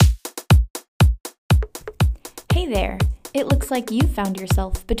Hey there! It looks like you've found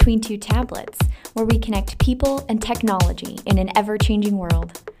yourself between two tablets, where we connect people and technology in an ever-changing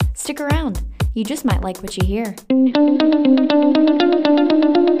world. Stick around, you just might like what you hear.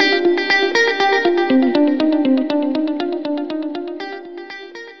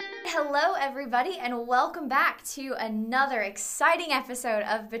 Hello everybody, and welcome back to another exciting episode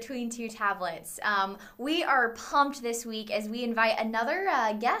of Between Two Tablets. We are pumped this week as we invite another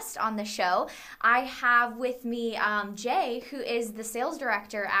guest on the show. I have with me Jay, who is the sales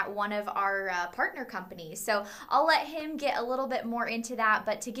director at one of our partner companies. So I'll let him get a little bit more into that,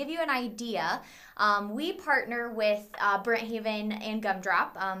 but to give you an idea, we partner with Brent Haven and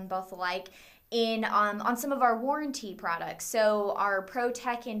Gumdrop, both alike, on some of our warranty products. So our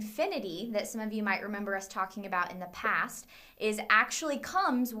ProTech Infinity, that some of you might remember us talking about in the past, actually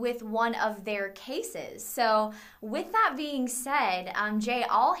comes with one of their cases. So with that being said, Jay,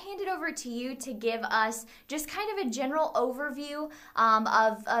 I'll hand it over to you to give us just kind of a general overview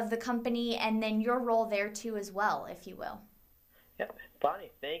of the company and then your role there too as well, if you will. Yeah,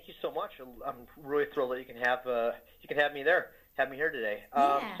 Bonnie, thank you so much. I'm really thrilled that you can have me there. Have me here today.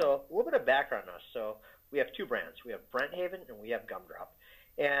 So a little bit of background on us. So we have two brands. We have Brent Haven and we have Gumdrop.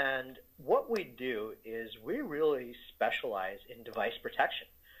 And what we do is we really specialize in device protection,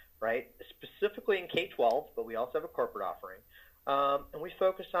 right? Specifically in K-12, but we also have a corporate offering. And we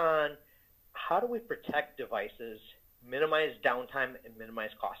focus on how do we protect devices, minimize downtime, and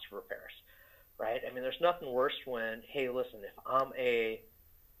minimize cost of repairs, right? I mean, there's nothing worse when, hey, listen, if I'm a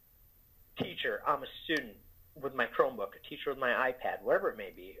teacher, I'm a student, with my Chromebook, a teacher with my iPad, whatever it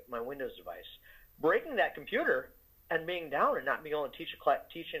may be, my Windows device, breaking that computer and being down and not being able to teach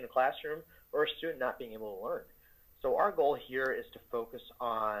in a classroom, or a student not being able to learn. So our goal here is to focus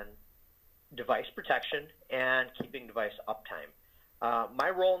on device protection and keeping device uptime. My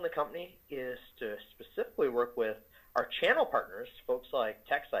role in the company is to specifically work with our channel partners, folks like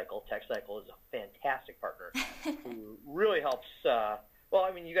TechCycle. TechCycle is a fantastic partner who really helps. Well,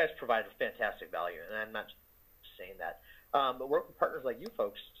 I mean, you guys provide a fantastic value, and I'm not saying that, but work with partners like you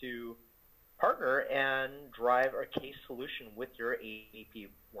folks to partner and drive a case solution with your AEP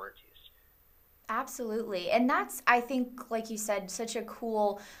warranties. Absolutely. And that's, I think, like you said, such a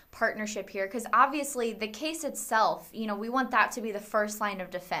cool partnership here, because obviously the case itself, we want that to be the first line of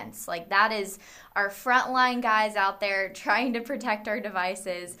defense. Like, that is our frontline guys out there trying to protect our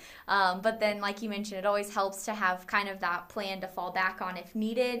devices. But then, like you mentioned, it always helps to have kind of that plan to fall back on if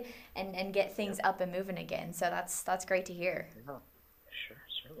needed and get things up and moving again. So that's great to hear. Yeah, sure,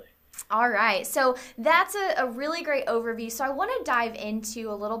 certainly. All right, so that's a really great overview. So I want to dive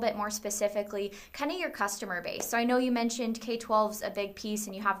into a little bit more specifically kind of your customer base. So I know you mentioned K-12's a big piece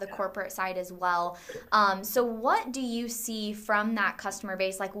and you have the corporate side as well. So what do you see from that customer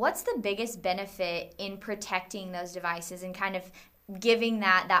base? Like, what's the biggest benefit in protecting those devices and kind of giving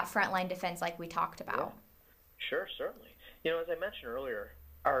that frontline defense like we talked about? Yeah. Sure, certainly. As I mentioned earlier,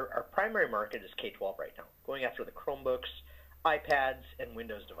 our primary market is K-12 right now, going after the Chromebooks, iPads, and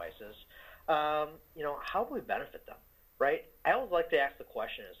Windows devices. How do we benefit them, right? I always like to ask the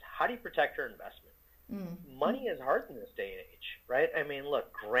question is, how do you protect your investment? Money is hard in this day and age, right? I mean,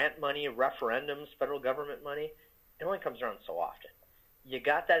 look, grant money, referendums, federal government money, it only comes around so often. You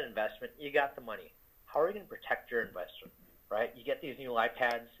got that investment, you got the money. How are you going to protect your investment, right? You get these new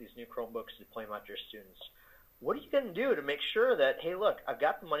iPads, these new Chromebooks, you play them out to your students. What are you going to do to make sure that, hey, look, I've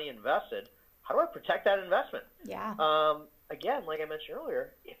got the money invested. How do I protect that investment? Yeah. Again, like I mentioned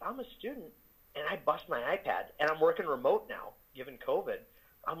earlier, if I'm a student and I bust my iPad and I'm working remote now, given COVID,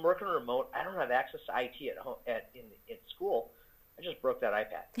 I'm working remote. I don't have access to IT at home in school. I just broke that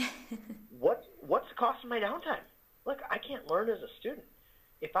iPad. What's the cost of my downtime? Look, I can't learn as a student.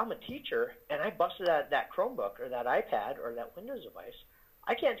 If I'm a teacher and I busted that Chromebook or that iPad or that Windows device,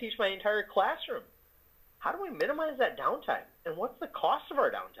 I can't teach my entire classroom. How do we minimize that downtime? And what's the cost of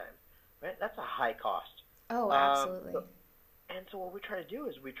our downtime? Right? That's a high cost. Oh, absolutely. So what we try to do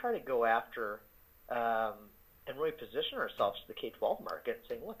is we try to go after and really position ourselves to the K-12 market,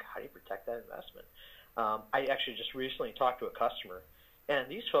 saying, look, how do you protect that investment? I actually just recently talked to a customer, and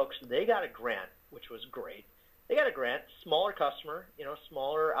these folks, they got a grant, which was great. They got a grant, smaller customer,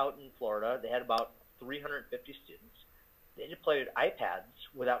 smaller out in Florida. They had about 350 students. They deployed iPads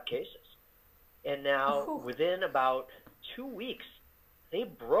without cases. And now, within about 2 weeks, they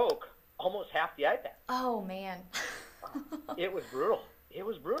broke almost half the iPad. Oh, man. It was brutal. It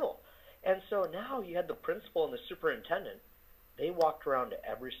was brutal. And so now you had the principal and the superintendent. They walked around to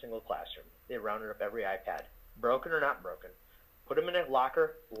every single classroom. They rounded up every iPad, broken or not broken, put them in a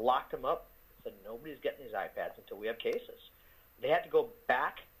locker, locked them up, said nobody's getting these iPads until we have cases. They had to go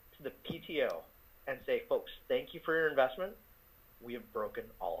back to the PTO and say, folks, thank you for your investment. We have broken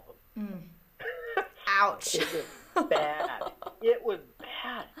all of them. Ouch. It was bad. It was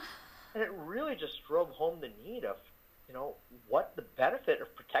bad. And it really just drove home the need of, what the benefit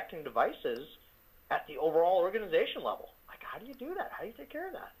of protecting devices at the overall organization level. Like, how do you do that? How do you take care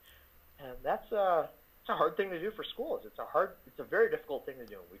of that? And that's it's a hard thing to do for schools. It's a very difficult thing to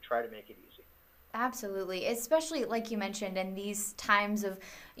do, and we try to make it easy. Absolutely, especially like you mentioned in these times of,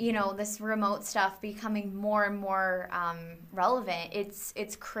 this remote stuff becoming more and more relevant.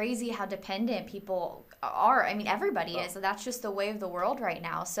 It's crazy how dependent people are. I mean, everybody is. So that's just the way of the world right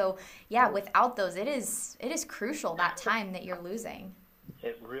now. So yeah, without those, it is crucial, that time that you're losing.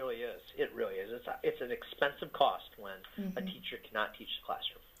 It really is. It really is. It's an expensive cost when a teacher cannot teach the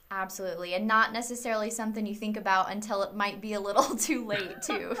classroom. Absolutely, and not necessarily something you think about until it might be a little too late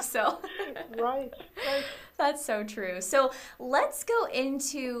too. So right. That's so true. So let's go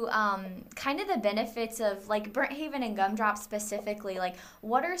into kind of the benefits of like Brent Haven and Gumdrop specifically. Like,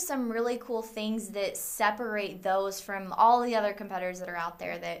 what are some really cool things that separate those from all the other competitors that are out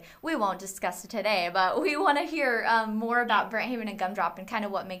there that we won't discuss today, but we want to hear more about Brent Haven and Gumdrop and kind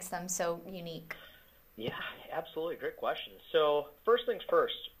of what makes them so unique. Yeah, absolutely. Great question. So first things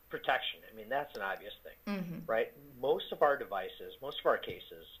first, protection. I mean, that's an obvious thing, right? Most of our devices, most of our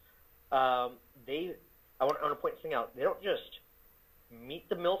cases, I want to point this thing out. They don't just meet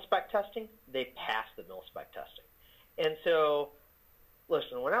the mil-spec testing, they pass the mil-spec testing. And so,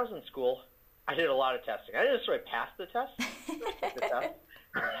 listen, when I was in school, I did a lot of testing. I didn't necessarily pass the test.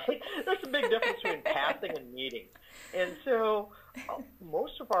 Right? There's a big difference between passing and meeting. And so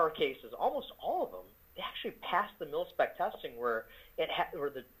most of our cases, almost all of them, they actually pass the mil-spec testing where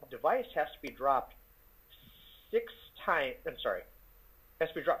the device has to be dropped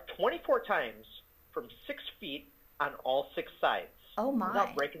 24 times from 6 feet on all 6 sides. Oh my!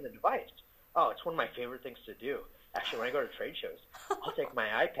 Without breaking the device. Oh, it's one of my favorite things to do. Actually, when I go to trade shows, I'll take my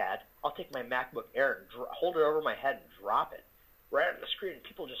iPad, I'll take my MacBook Air and hold it over my head and drop it right on the screen. And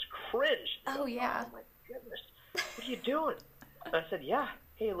people just cringe. Oh yeah! Oh my goodness, what are you doing? And I said, yeah.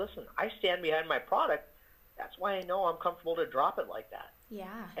 Hey, listen, I stand behind my product. That's why I know I'm comfortable to drop it like that.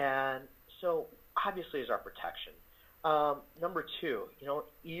 Yeah. And so obviously is our protection. Number 2,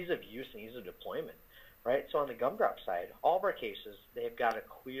 ease of use and ease of deployment, right? So on the Gumdrop side, all of our cases, they've got a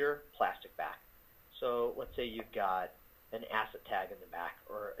clear plastic back. So let's say you've got an asset tag in the back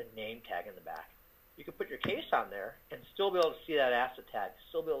or a name tag in the back. You can put your case on there and still be able to see that asset tag,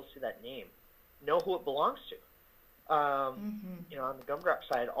 still be able to see that name, know who it belongs to. On the Gumdrop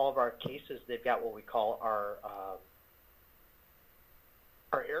side, all of our cases, they've got what we call our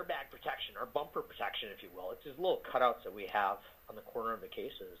airbag protection, our bumper protection, if you will. It's these little cutouts that we have on the corner of the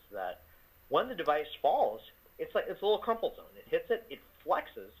cases that when the device falls, it's a little crumple zone. It hits it, it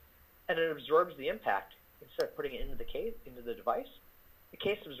flexes, and it absorbs the impact. Instead of putting it into the case, into the device, the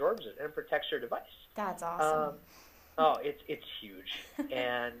case absorbs it and protects your device. That's awesome. It's huge.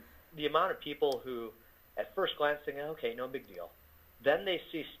 And the amount of people who at first glance think, okay, no big deal. Then they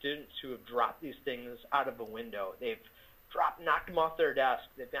see students who have dropped these things out of a window. They've knocked them off their desk.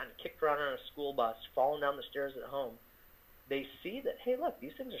 They've gotten kicked around on a school bus, fallen down the stairs at home. They see that, hey, look,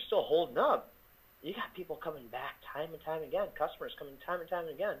 these things are still holding up. You got people coming back time and time again, customers coming time and time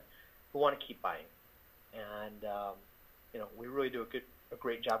again who want to keep buying. And, we really do a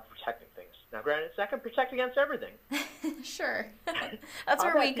great job protecting things. Now, granted, it's not going to protect against everything. Sure. That's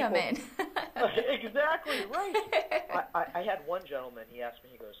where we come in. Exactly, right. I had one gentleman, he asked me,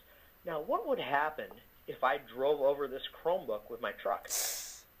 he goes, now, what would happen if I drove over this Chromebook with my truck?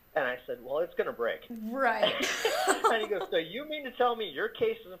 And I said, well, it's going to break. Right. And he goes, so you mean to tell me your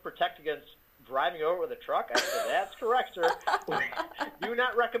case doesn't protect against driving over with a truck? I said, that's correct, sir. Do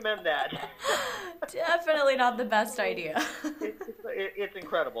not recommend that. Definitely not the best idea. It's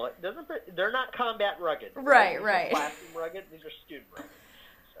incredible. They're not combat rugged. Right. Classroom rugged. These are student rugged.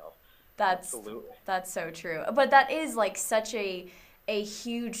 So absolutely. That's so true. But that is like such a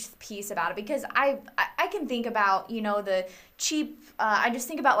huge piece about it, because I can think about, the cheap, I just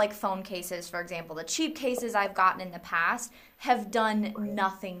think about like phone cases, for example. The cheap cases I've gotten in the past have done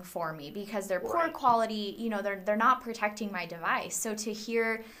nothing for me because they're poor quality, they're not protecting my device. So to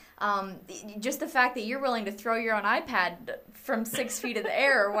hear just the fact that you're willing to throw your own iPad from 6 feet in the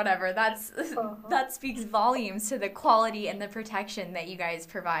air or whatever, that speaks volumes to the quality and the protection that you guys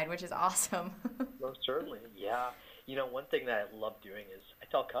provide, which is awesome. Most certainly, yeah. One thing that I love doing is I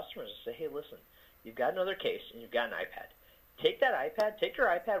tell customers, I say, hey, listen, you've got another case and you've got an iPad. Take your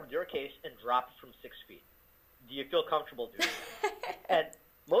iPad with your case and drop it from 6 feet. Do you feel comfortable doing that? And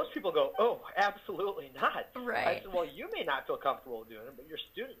most people go, oh, absolutely not. Right. I said, well, you may not feel comfortable doing it, but your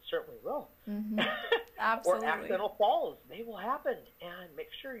students certainly will. Mm-hmm. Absolutely. Or accidental falls, they will happen, and make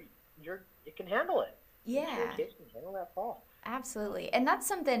sure you can handle it. Yeah. Make sure your kids can handle that fall. Absolutely. And that's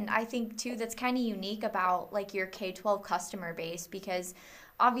something I think too that's kind of unique about like your K-12 customer base, because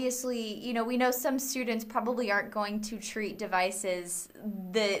obviously, you know, we know some students probably aren't going to treat devices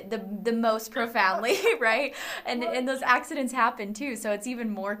the most profoundly, right? And those accidents happen too, so it's even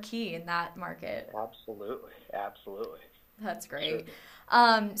more key in that market. Absolutely. That's great. Sure.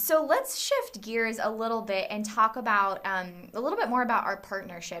 So let's shift gears a little bit and talk about a little bit more about our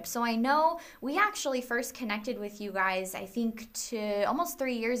partnership. So I know we actually first connected with you guys, I think, to almost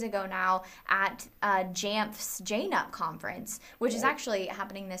 3 years ago now at Jamf's JNUP conference, which is actually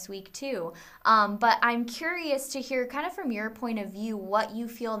happening this week too. But I'm curious to hear kind of from your point of view what you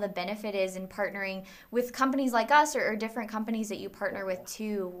feel the benefit is in partnering with companies like us or different companies that you partner with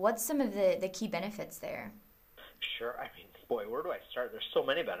too. What's some of the key benefits there? Sure. I mean, boy, where do I start? There's so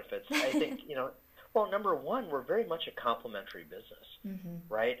many benefits. I think, well, number one, we're very much a complementary business,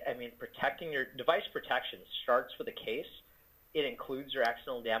 right? I mean, protecting your device protection starts with a case. It includes your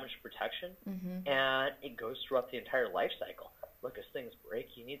accidental damage protection, and it goes throughout the entire life cycle. Look, as things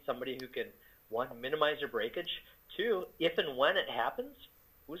break, you need somebody who can, one, minimize your breakage. Two, if and when it happens,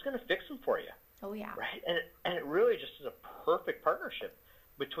 who's going to fix them for you? Oh, yeah. Right? And it really just is a perfect partnership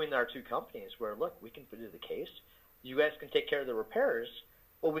between our two companies where, look, we can do the case. You guys can take care of the repairs,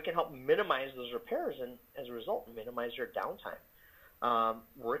 but we can help minimize those repairs and, as a result, minimize your downtime.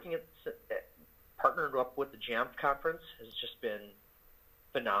 Partnered up with the Jamf conference has just been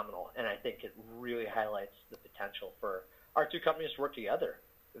phenomenal, and I think it really highlights the potential for our two companies to work together.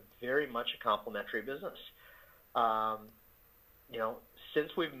 Very much a complementary business.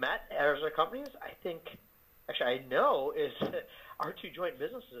 Since we've met as our companies, I know is that our two joint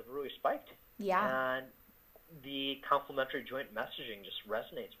businesses have really spiked. Yeah. And the complementary joint messaging just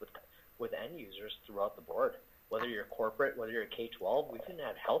resonates with end users throughout the board. Whether you're corporate, whether you're K-12, we've even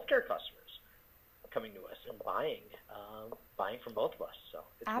had healthcare customers coming to us and buying from both of us. So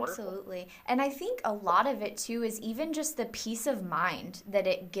it's Absolutely. wonderful. And I think a lot of it too is even just the peace of mind that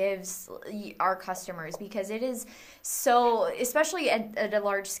it gives our customers, because it is so, especially at a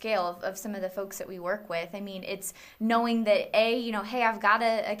large scale of some of the folks that we work with. I mean, it's knowing that hey, I've got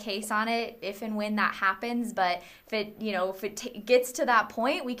a case on it if and when that happens, but if it gets to that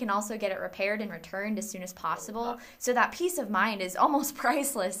point, we can also get it repaired and returned as soon as possible. So that peace of mind is almost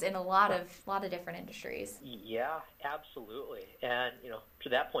priceless in a lot of different industries. Yeah, absolutely. And to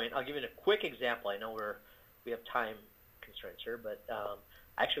that point, I'll give you a quick example. I know we have time constraints here, but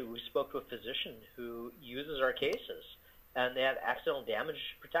actually we spoke to a physician who uses our cases, and they have accidental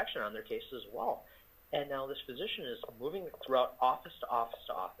damage protection on their cases as well. And now this physician is moving throughout office to office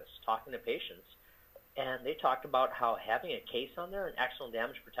to office, talking to patients, and they talked about how having a case on there and accidental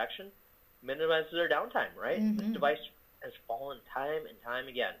damage protection minimizes their downtime, right? This device has fallen time and time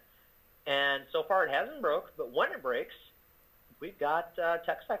again. And so far it hasn't broke, but when it breaks, we've got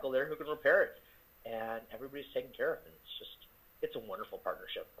TechCycle there who can repair it, and everybody's taken care of it. It's a wonderful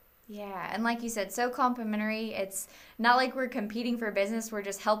partnership. Yeah, and like you said, so complimentary. It's not like we're competing for business. We're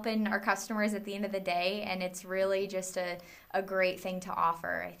just helping our customers at the end of the day, and it's really just a great thing to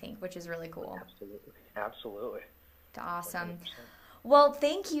offer, I think, which is really cool. Absolutely. Awesome. 100%. Well,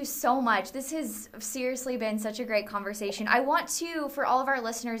 thank you so much. This has seriously been such a great conversation. I want to, for all of our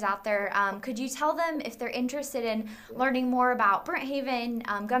listeners out there, could you tell them if they're interested in learning more about Brent Haven,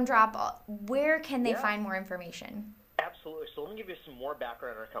 Gumdrop, where can they find more information? Absolutely. So let me give you some more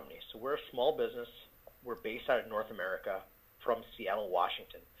background on our company. So we're a small business. We're based out of North America from Seattle,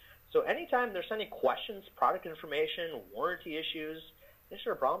 Washington. So anytime there's any questions, product information, warranty issues, this is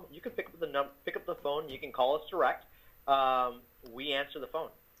a problem, you can pick up the phone. You can call us direct. We answer the phone.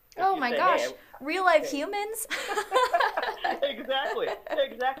 Oh my gosh, real life humans? Exactly.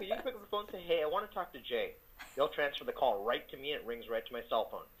 You can pick up the phone and say, hey, I want to talk to Jay. They'll transfer the call right to me, and it rings right to my cell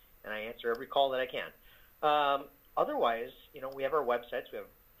phone. And I answer every call that I can. Otherwise, we have our websites. We have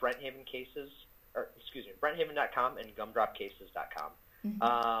BrentHaven.com and GumdropCases.com. You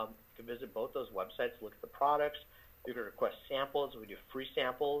can visit both those websites, look at the products. You can request samples. We do free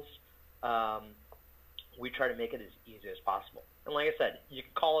samples. We try to make it as easy as possible. And like I said, you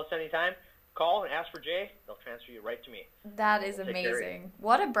can call us anytime. Call and ask for Jay. They'll transfer you right to me. That is amazing.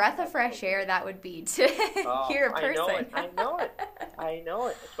 What a breath of fresh air that would be to hear a person. I know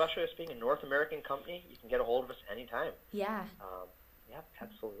it. Especially us being a North American company, you can get a hold of us anytime. Yeah. Yep,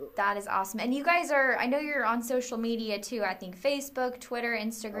 absolutely. That is awesome. And you guys I know you're on social media too. I think Facebook, Twitter,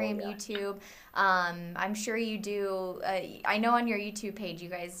 Instagram, YouTube. I'm sure you do. I know on your YouTube page you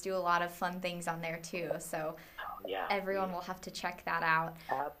guys do a lot of fun things on there too. So everyone will have to check that out.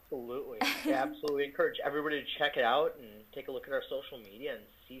 Absolutely. Absolutely. Encourage everybody to check it out and take a look at our social media and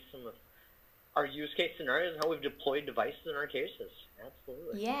see some of our use case scenarios and how we've deployed devices in our cases.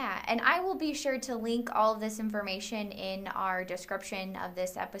 Absolutely. Yeah, and I will be sure to link all of this information in our description of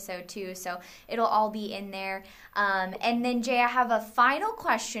this episode too, so it'll all be in there. And then Jay, I have a final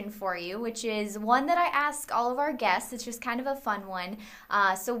question for you, which is one that I ask all of our guests. It's just kind of a fun one.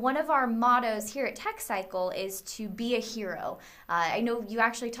 So one of our mottos here at TechCycle is to be a hero. I know you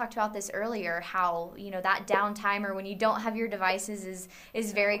actually talked about this earlier, how that downtime or when you don't have your devices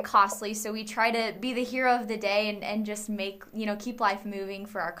is very costly. So we try to be the hero of the day and just keep life moving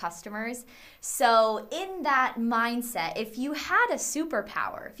for our customers. So in that mindset, if you had a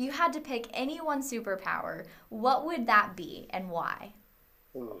superpower, if you had to pick any one superpower, what would that be and why?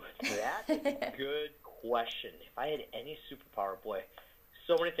 Ooh, that's a good question. If I had any superpower, boy,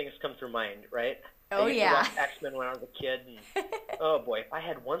 so many things come through mind, right? Oh, I used yeah. to watch X-Men when I was a kid, and oh boy, if I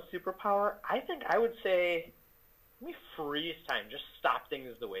had one superpower, I think I would say, let me freeze time, just stop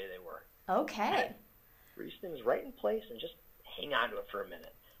things the way they were. Okay. Freeze things right in place and just hang on to it for a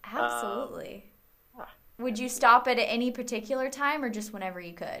minute. Absolutely. Would you stop it at any particular time or just whenever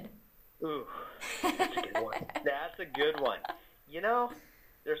you could? Ooh, that's a good one. That's a good one.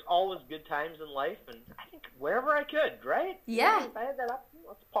 There's always good times in life, and I think wherever I could, right? Yeah. If I had that option,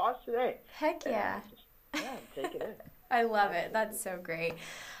 let's pause today. Heck yeah. Take it in. I love it. That's so great.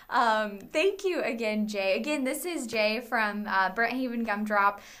 Thank you again, Jay. Again, this is Jay from Brent Haven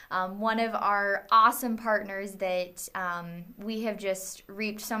Gumdrop, one of our awesome partners that we have just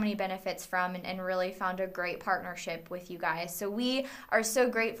reaped so many benefits from and really found a great partnership with you guys. So we are so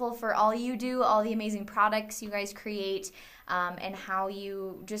grateful for all you do, all the amazing products you guys create, and how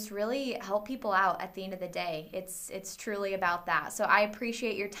you just really help people out at the end of the day. It's truly about that. So I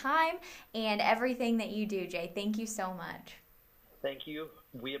appreciate your time and everything that you do, Jay. Thank you so much. Thank you.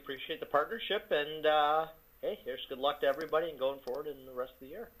 We appreciate the partnership, and hey, here's good luck to everybody and going forward in the rest of the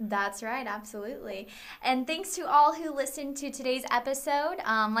year. That's right, absolutely. And thanks to all who listened to today's episode.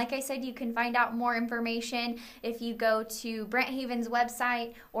 Like I said, you can find out more information if you go to Brent Haven's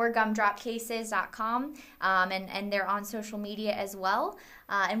website or gumdropcases.com, and they're on social media as well.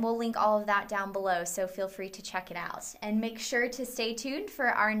 And we'll link all of that down below, so feel free to check it out. And make sure to stay tuned for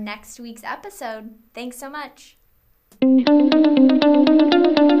our next week's episode. Thanks so much.